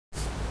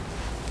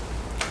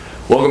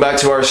Welcome back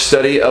to our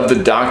study of the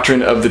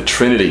doctrine of the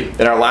Trinity.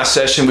 In our last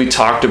session, we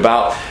talked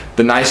about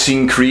the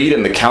Nicene Creed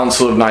and the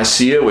Council of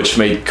Nicaea, which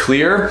made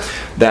clear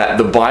that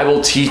the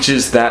Bible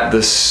teaches that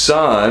the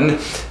Son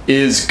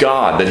is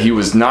God, that He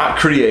was not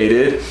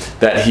created,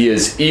 that He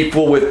is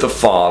equal with the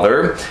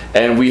Father,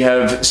 and we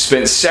have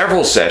spent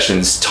several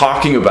sessions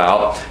talking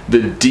about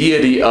the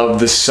deity of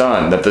the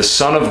Son, that the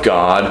Son of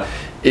God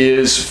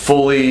is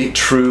fully,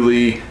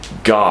 truly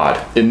God.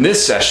 In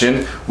this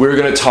session, we're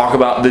going to talk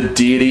about the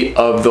deity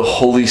of the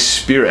Holy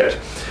Spirit.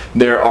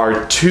 There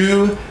are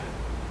two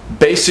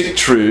basic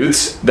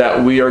truths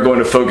that we are going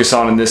to focus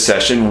on in this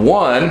session.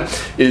 One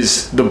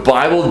is the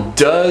Bible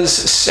does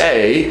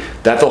say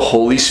that the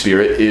Holy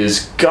Spirit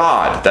is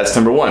God. That's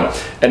number one.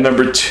 And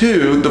number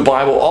two, the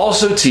Bible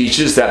also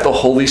teaches that the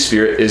Holy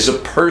Spirit is a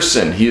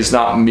person. He is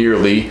not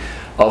merely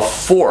a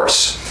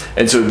force.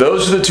 And so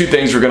those are the two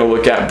things we're going to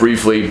look at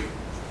briefly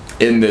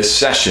in this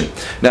session.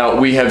 Now,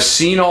 we have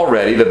seen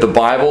already that the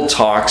Bible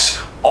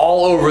talks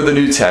all over the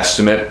New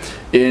Testament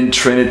in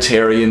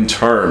Trinitarian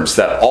terms,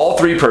 that all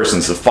three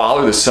persons, the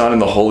Father, the Son,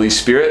 and the Holy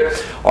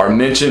Spirit, are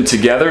mentioned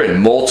together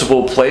in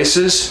multiple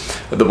places.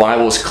 The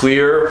Bible is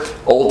clear,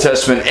 Old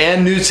Testament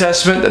and New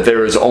Testament, that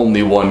there is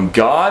only one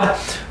God.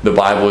 The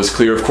Bible is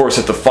clear, of course,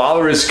 that the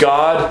Father is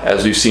God.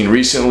 As we've seen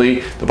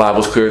recently, the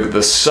Bible is clear that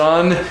the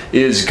Son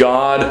is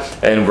God,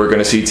 and we're going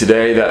to see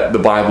today that the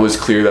Bible is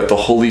clear that the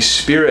Holy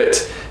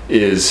Spirit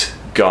is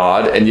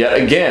God. And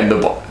yet again,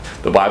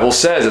 the Bible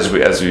says,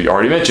 as we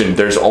already mentioned,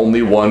 there's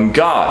only one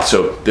God.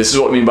 So this is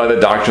what we mean by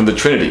the doctrine of the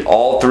Trinity.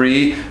 All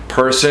three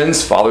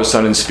persons, Father,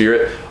 Son, and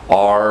Spirit,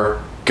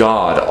 are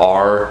God,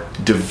 are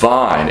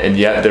divine, and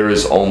yet there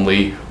is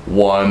only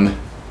one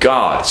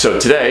God. So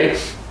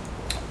today,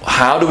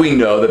 how do we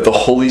know that the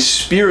Holy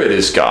Spirit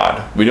is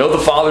God? We know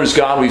the Father is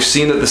God. We've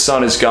seen that the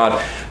Son is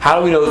God. How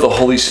do we know that the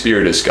Holy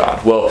Spirit is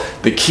God? Well,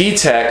 the key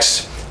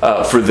text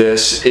for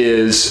this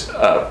is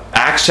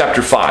Acts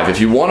chapter 5. If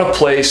you want a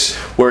place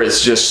where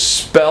it's just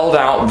spelled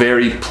out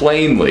very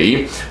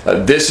plainly,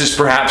 this is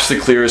perhaps the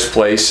clearest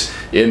place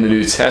in the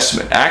New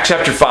Testament. Acts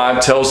chapter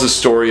 5 tells the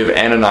story of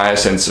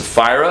Ananias and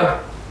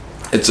Sapphira.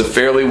 It's a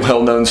fairly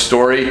well-known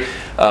story.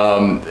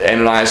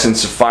 Ananias and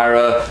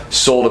Sapphira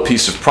sold a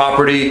piece of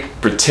property,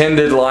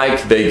 pretended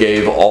like they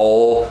gave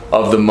all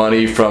of the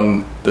money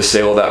from the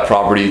sale of that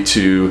property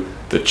to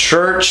the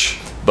church,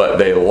 but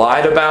they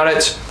lied about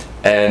it.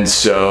 And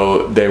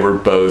so they were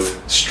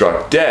both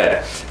struck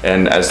dead.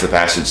 And as the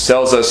passage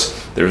tells us,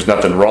 there was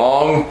nothing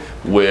wrong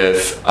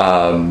with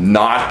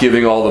not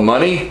giving all the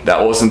money.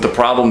 That wasn't the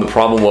problem. The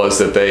problem was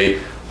that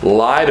they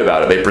lied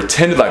about it. They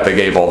pretended like they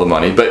gave all the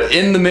money. But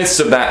in the midst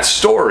of that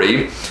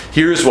story,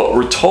 here's what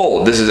we're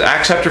told. This is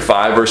Acts chapter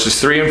 5, verses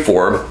 3 and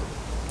 4.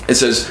 It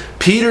says,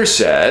 Peter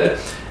said,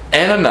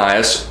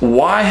 Ananias,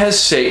 why has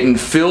Satan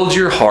filled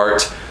your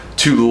heart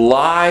to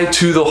lie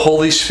to the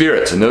Holy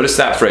Spirit? So notice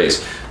that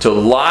phrase. To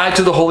lie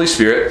to the Holy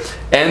Spirit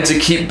and to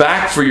keep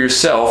back for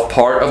yourself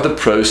part of the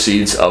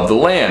proceeds of the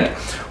land.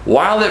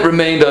 While it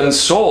remained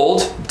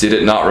unsold, did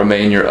it not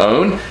remain your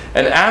own?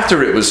 And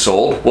after it was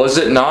sold, was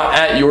it not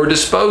at your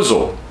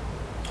disposal?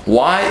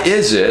 Why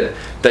is it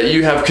that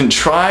you have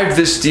contrived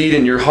this deed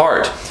in your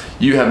heart?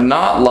 You have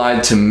not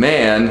lied to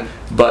man,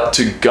 but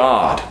to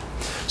God.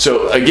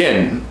 So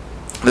again,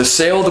 the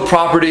sale of the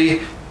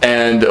property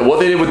and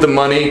what they did with the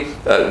money,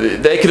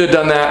 they could have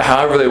done that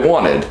however they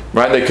wanted,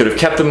 right? They could have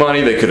kept the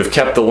money, they could have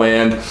kept the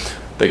land,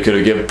 they could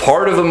have given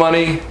part of the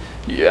money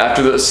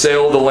after the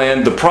sale of the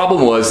land. The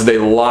problem was they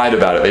lied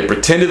about it. They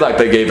pretended like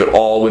they gave it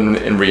all when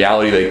in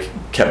reality they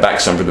kept back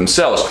some for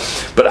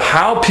themselves. But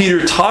how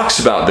Peter talks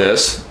about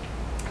this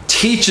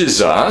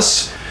teaches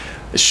us,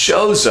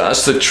 shows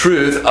us the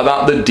truth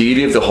about the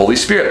deity of the Holy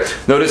Spirit.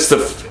 Notice the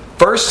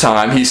first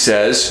time he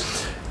says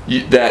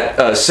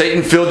that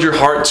Satan filled your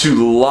heart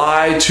to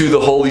lie to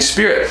the Holy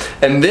Spirit.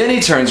 And then he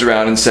turns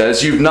around and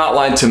says, you've not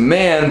lied to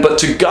man, but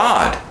to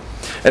God.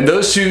 And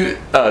those two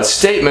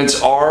statements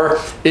are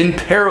in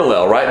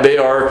parallel, right? They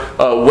are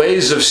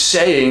ways of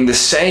saying the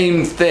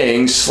same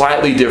thing,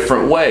 slightly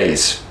different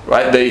ways,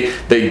 right?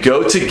 They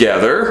go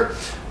together,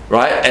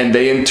 right? And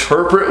they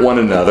interpret one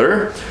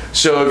another.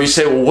 So if you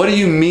say, well, what do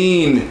you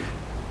mean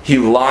he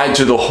lied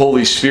to the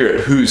Holy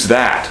Spirit? Who's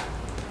that?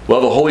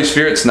 Well, the Holy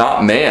Spirit's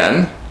not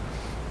man.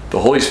 The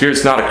Holy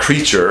Spirit's not a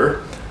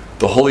creature.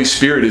 The Holy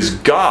Spirit is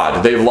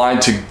God. They've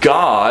lied to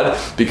God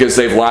because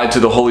they've lied to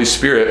the Holy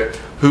Spirit,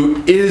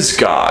 who is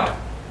God.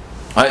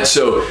 All right,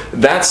 so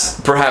that's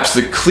perhaps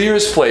the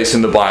clearest place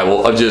in the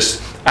Bible of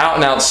just out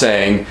and out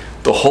saying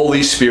the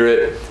Holy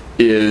Spirit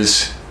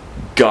is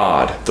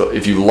God.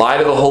 If you lie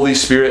to the Holy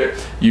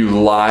Spirit, you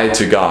lie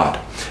to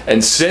God.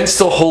 And since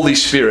the Holy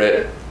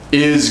Spirit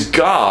is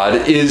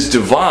God, is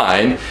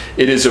divine,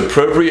 it is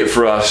appropriate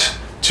for us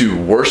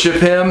to worship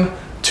Him,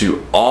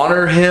 to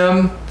honor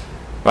Him,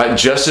 right?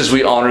 Just as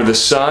we honor the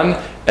Son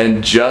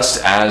and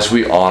just as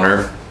we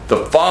honor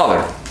the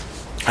Father.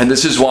 And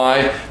this is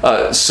why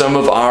some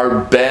of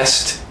our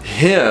best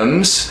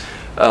hymns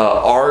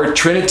are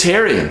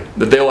Trinitarian,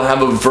 that they will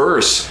have a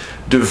verse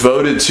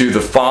devoted to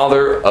the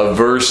Father, a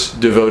verse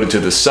devoted to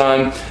the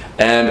Son,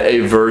 and a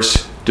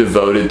verse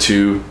devoted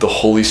to the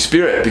Holy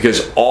Spirit,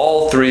 because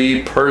all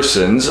three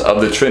persons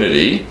of the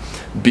Trinity,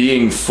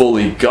 being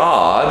fully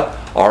God,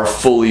 are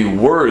fully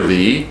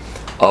worthy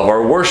of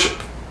our worship.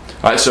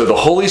 All right, so the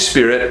Holy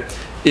Spirit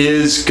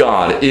is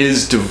God,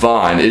 is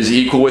divine, is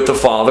equal with the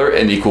Father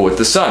and equal with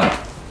the Son.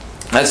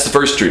 That's the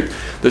first truth.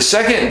 The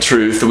second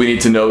truth that we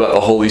need to know about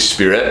the Holy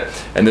Spirit,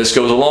 and this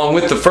goes along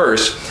with the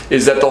first,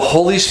 is that the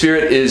Holy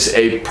Spirit is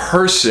a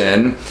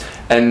person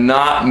and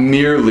not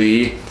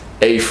merely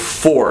a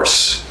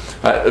force.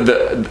 In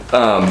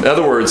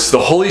other words, the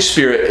Holy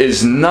Spirit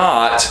is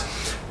not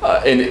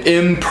an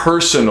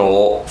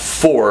impersonal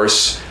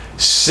force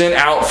sent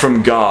out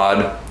from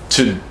God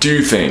to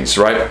do things,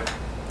 right?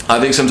 I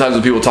think sometimes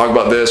when people talk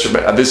about this, or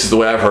this is the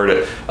way I've heard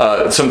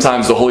it,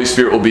 sometimes the Holy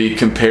Spirit will be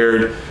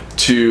compared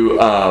to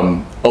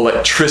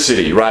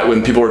electricity, right?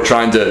 When people are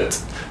trying to,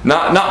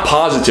 not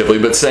positively,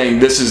 but saying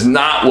this is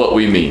not what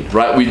we mean,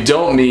 right? We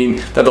don't mean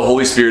that the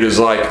Holy Spirit is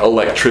like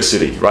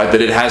electricity, right?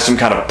 That it has some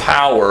kind of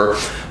power,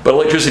 but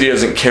electricity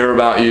doesn't care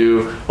about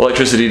you.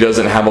 Electricity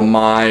doesn't have a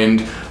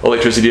mind.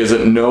 Electricity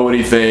doesn't know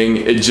anything.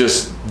 It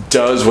just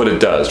does what it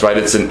does, right?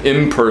 It's an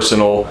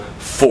impersonal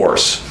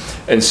force.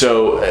 And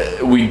so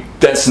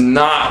that's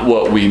not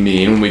what we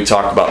mean when we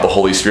talk about the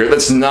Holy Spirit.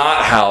 That's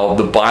not how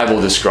the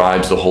Bible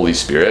describes the Holy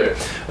Spirit.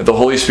 The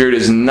Holy Spirit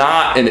is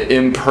not an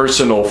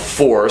impersonal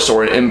force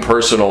or an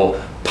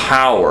impersonal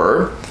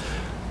power.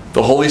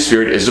 The Holy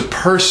Spirit is a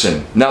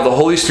person. Now, the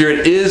Holy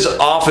Spirit is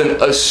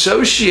often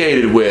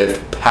associated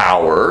with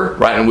power,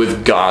 right, and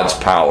with God's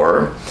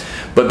power.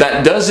 But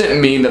that doesn't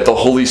mean that the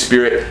Holy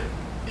Spirit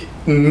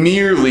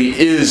merely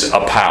is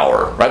a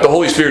power, right? The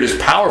Holy Spirit is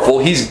powerful.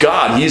 He's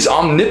God. He's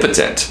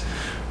omnipotent,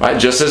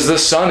 right? Just as the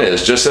Son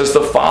is, just as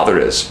the Father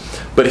is.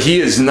 But He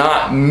is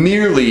not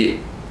merely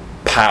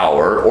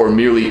power or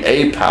merely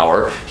a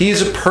power. He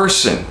is a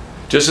person,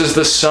 just as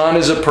the Son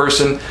is a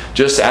person,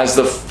 just as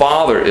the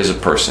Father is a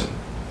person.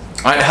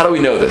 All right, how do we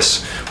know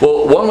this?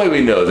 Well, one way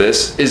we know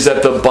this is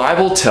that the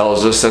Bible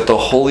tells us that the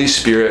Holy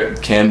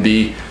Spirit can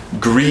be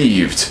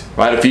grieved,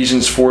 right?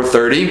 Ephesians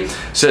 4:30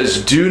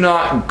 says, "Do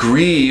not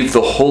grieve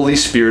the Holy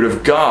Spirit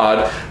of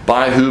God,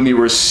 by whom you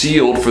were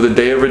sealed for the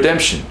day of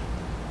redemption."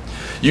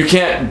 You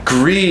can't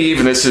grieve,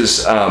 and this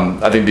is,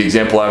 I think, the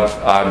example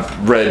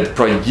I've read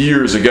probably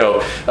years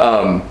ago.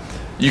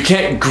 You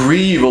can't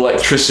grieve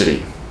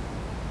electricity.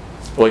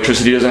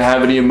 Electricity doesn't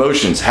have any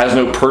emotions, has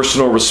no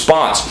personal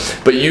response.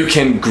 But you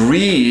can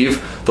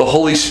grieve the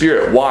Holy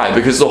Spirit. Why?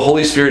 Because the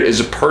Holy Spirit is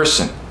a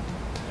person.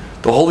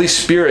 The Holy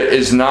Spirit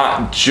is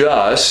not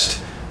just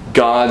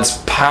God's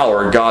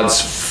power, God's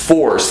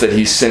force that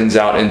He sends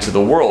out into the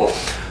world.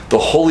 The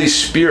Holy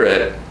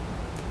Spirit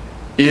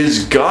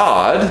is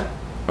God,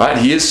 right?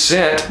 He is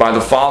sent by the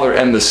Father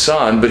and the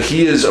Son, but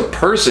He is a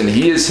person.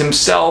 He is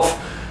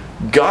Himself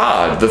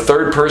God, the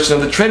third person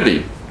of the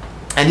Trinity.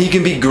 And He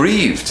can be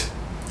grieved.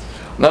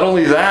 Not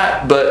only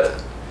that,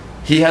 but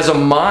He has a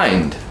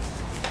mind,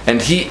 and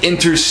He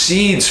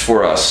intercedes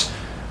for us.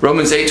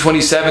 Romans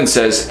 8:27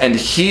 says, "And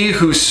He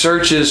who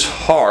searches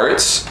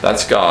hearts,"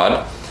 that's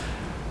God,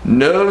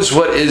 "knows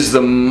what is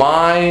the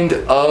mind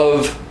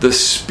of the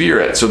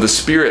Spirit." So the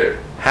Spirit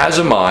has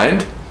a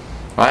mind,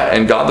 right?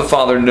 And God the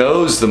Father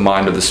knows the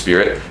mind of the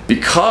Spirit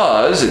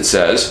because, it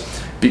says,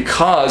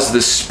 because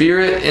the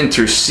Spirit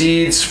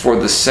intercedes for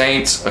the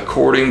saints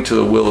according to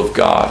the will of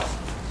God.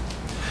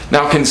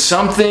 Now, can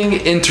something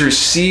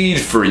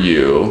intercede for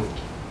you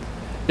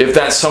if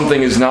that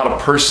something is not a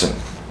person?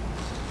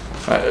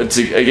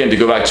 Again, to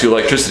go back to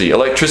electricity.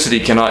 Electricity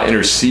cannot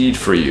intercede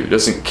for you. It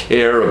doesn't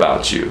care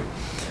about you.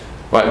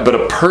 Right? But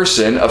a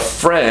person, a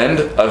friend,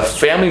 a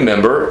family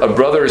member, a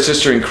brother or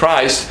sister in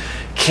Christ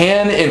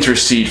can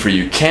intercede for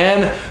you,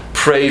 can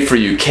pray for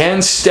you,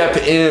 can step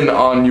in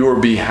on your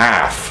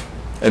behalf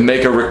and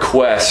make a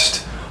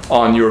request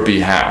on your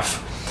behalf.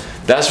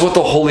 That's what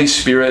the Holy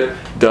Spirit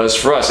does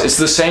for us. It's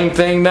the same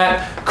thing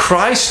that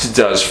Christ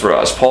does for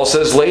us. Paul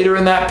says later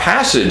in that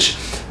passage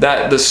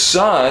that the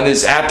Son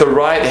is at the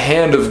right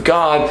hand of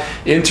God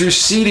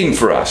interceding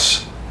for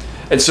us.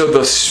 And so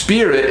the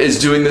Spirit is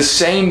doing the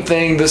same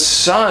thing the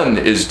Son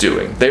is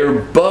doing. They are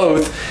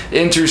both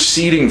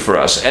interceding for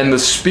us. And the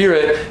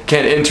Spirit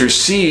can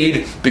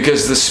intercede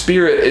because the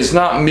Spirit is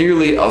not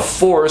merely a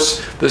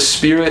force. The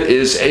Spirit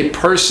is a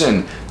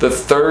person, the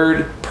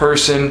third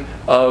person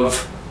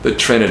of the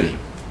Trinity.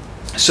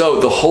 So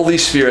the Holy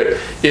Spirit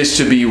is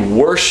to be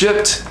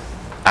worshiped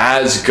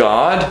as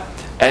God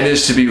and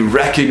is to be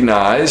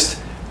recognized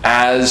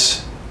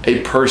as a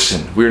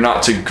person. We're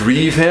not to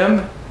grieve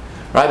Him,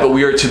 right? But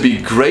we are to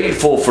be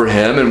grateful for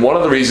Him. And one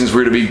of the reasons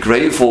we're to be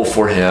grateful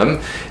for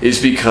Him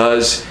is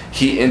because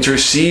He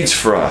intercedes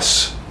for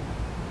us.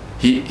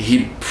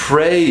 He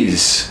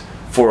prays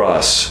for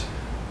us,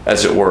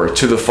 as it were,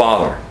 to the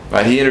Father.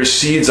 Right? He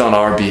intercedes on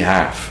our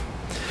behalf.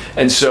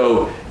 And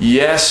so,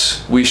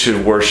 yes, we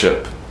should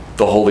worship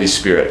the Holy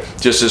Spirit,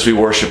 just as we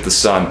worship the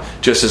Son,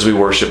 just as we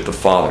worship the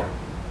Father.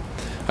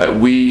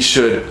 We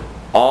should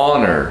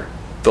honor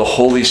the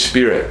Holy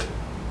Spirit,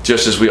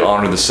 just as we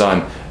honor the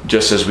Son,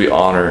 just as we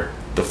honor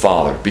the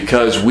Father,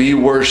 because we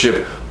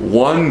worship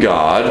one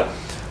God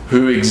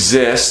who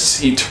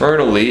exists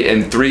eternally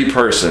in three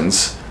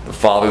persons, the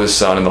Father, the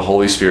Son, and the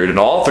Holy Spirit. And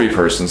all three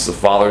persons, the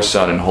Father,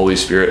 Son, and Holy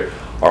Spirit,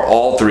 are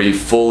all three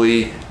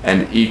fully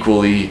and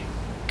equally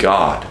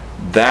God.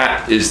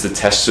 That is the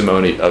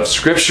testimony of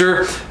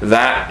Scripture.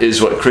 That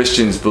is what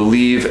Christians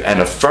believe and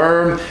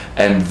affirm,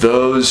 and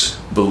those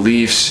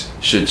beliefs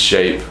should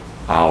shape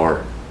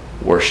our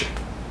worship.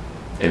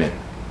 Amen.